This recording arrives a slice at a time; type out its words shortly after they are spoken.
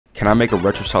Can I make a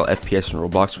retro style FPS in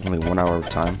Roblox with only 1 hour of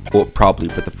time? Well, probably,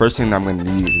 but the first thing that I'm going to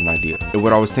need is an idea. And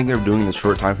what I was thinking of doing in this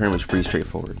short time frame is pretty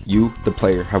straightforward. You, the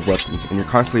player, have weapons, and you're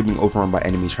constantly being overrun by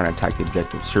enemies trying to attack the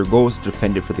objective, so your goal is to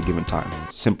defend it for the given time.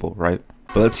 Simple, right?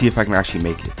 But let's see if I can actually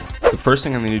make it. The first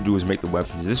thing I need to do is make the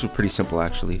weapons. This was pretty simple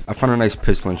actually. I found a nice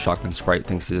pistol and shotgun sprite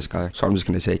thanks to this guy, so I'm just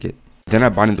going to take it. Then I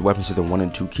binded the weapons to the 1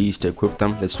 and 2 keys to equip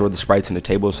them, then store the sprites in the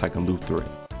table so I can loop through it.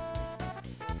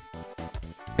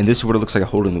 And this is what it looks like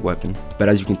holding the weapon, but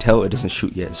as you can tell it doesn't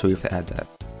shoot yet, so you have to add that.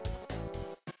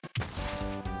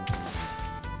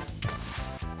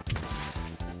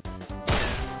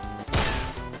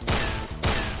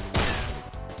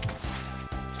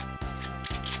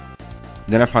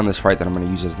 Then I found the sprite that I'm going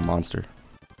to use as the monster.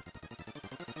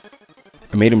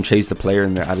 I made him chase the player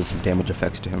and then added some damage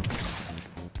effects to him.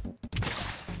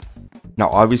 Now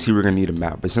obviously we're going to need a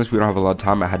map, but since we don't have a lot of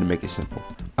time I had to make it simple.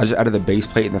 I just added the base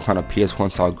plate and then found a PS1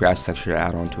 style grass texture to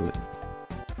add onto it.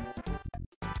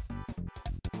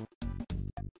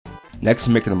 Next is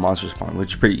making the monster spawn,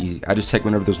 which is pretty easy. I just check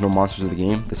whenever there's no monsters in the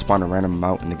game, to spawn a random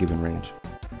amount in the given range.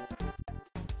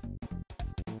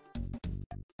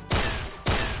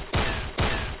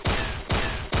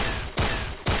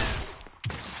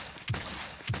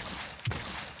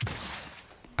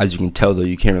 As you can tell though,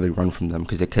 you can't really run from them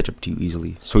because they catch up to you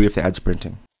easily, so you have to add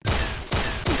sprinting.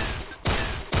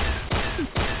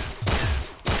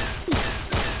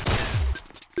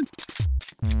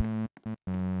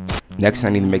 Next I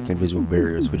need to make the invisible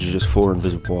barriers, which is just 4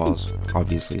 invisible walls,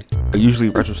 obviously. But usually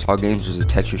retro style games there's a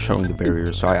texture showing the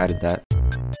barriers, so I added that.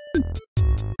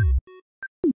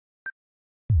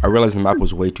 I realized the map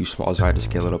was way too small, so I had to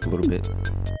scale it up a little bit.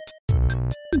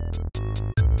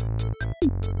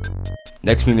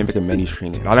 Next we need to make a menu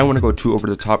screen, and I don't want to go too over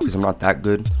the top because I'm not that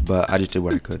good, but I just did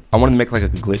what I could. I wanted to make like a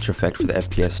glitch effect for the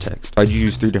FPS text. So I just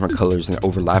used 3 different colors and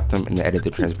overlap them and then edit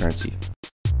the transparency.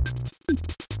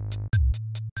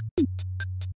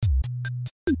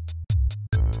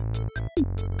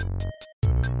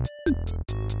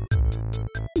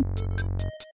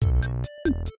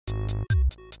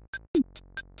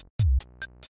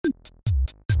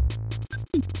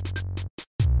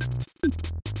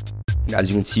 As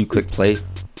you can see, you click play,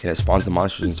 and it spawns the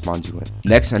monsters and spawns you in.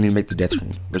 Next, I need to make the death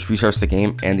screen, which restarts the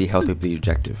game and the health of the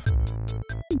objective.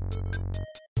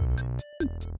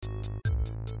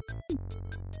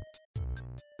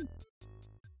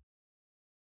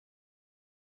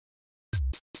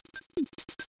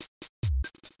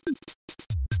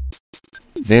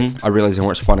 Then, I realized they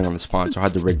weren't spawning on the spawn, so I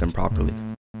had to rig them properly.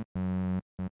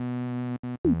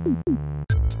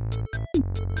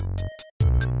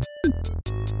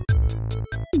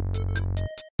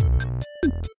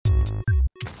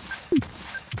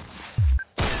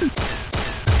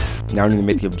 Now I need to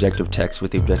make the objective text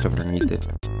with the objective underneath it.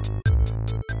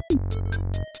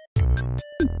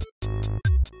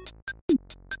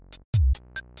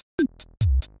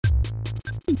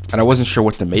 And I wasn't sure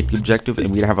what to make the objective, and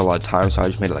we didn't have a lot of time, so I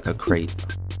just made it like a crate.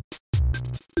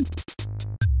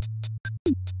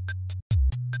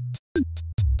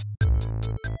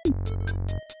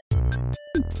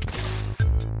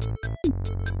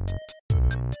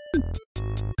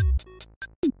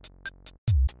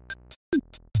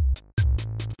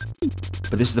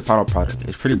 But this is the final product.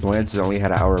 It's pretty bland since I only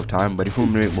had an hour of time, but if you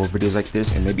want me to make more videos like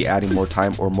this and maybe adding more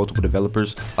time or multiple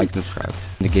developers, like and subscribe.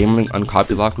 And the game link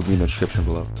uncopy locked will be in the description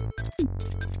below.